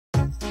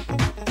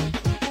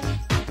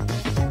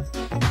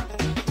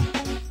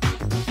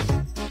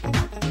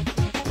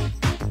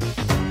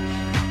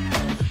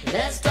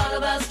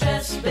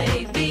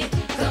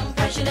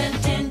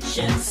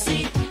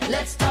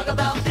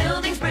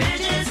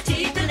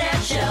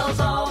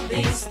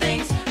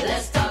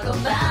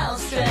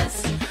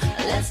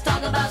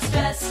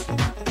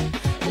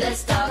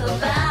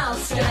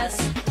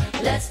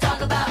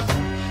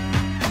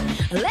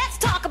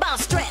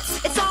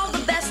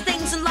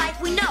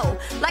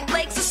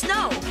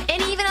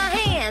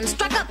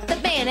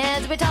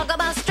as we talk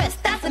about stress,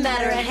 that's the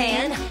matter at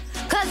hand.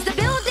 Cause the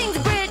buildings,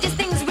 bridges,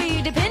 things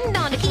we depend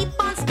on to keep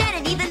on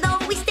standing, even though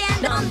we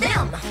stand on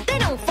them. They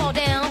don't fall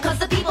down, cause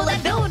the people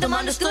that build them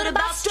understood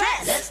about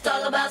stress. Let's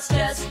talk about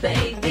stress,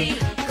 baby.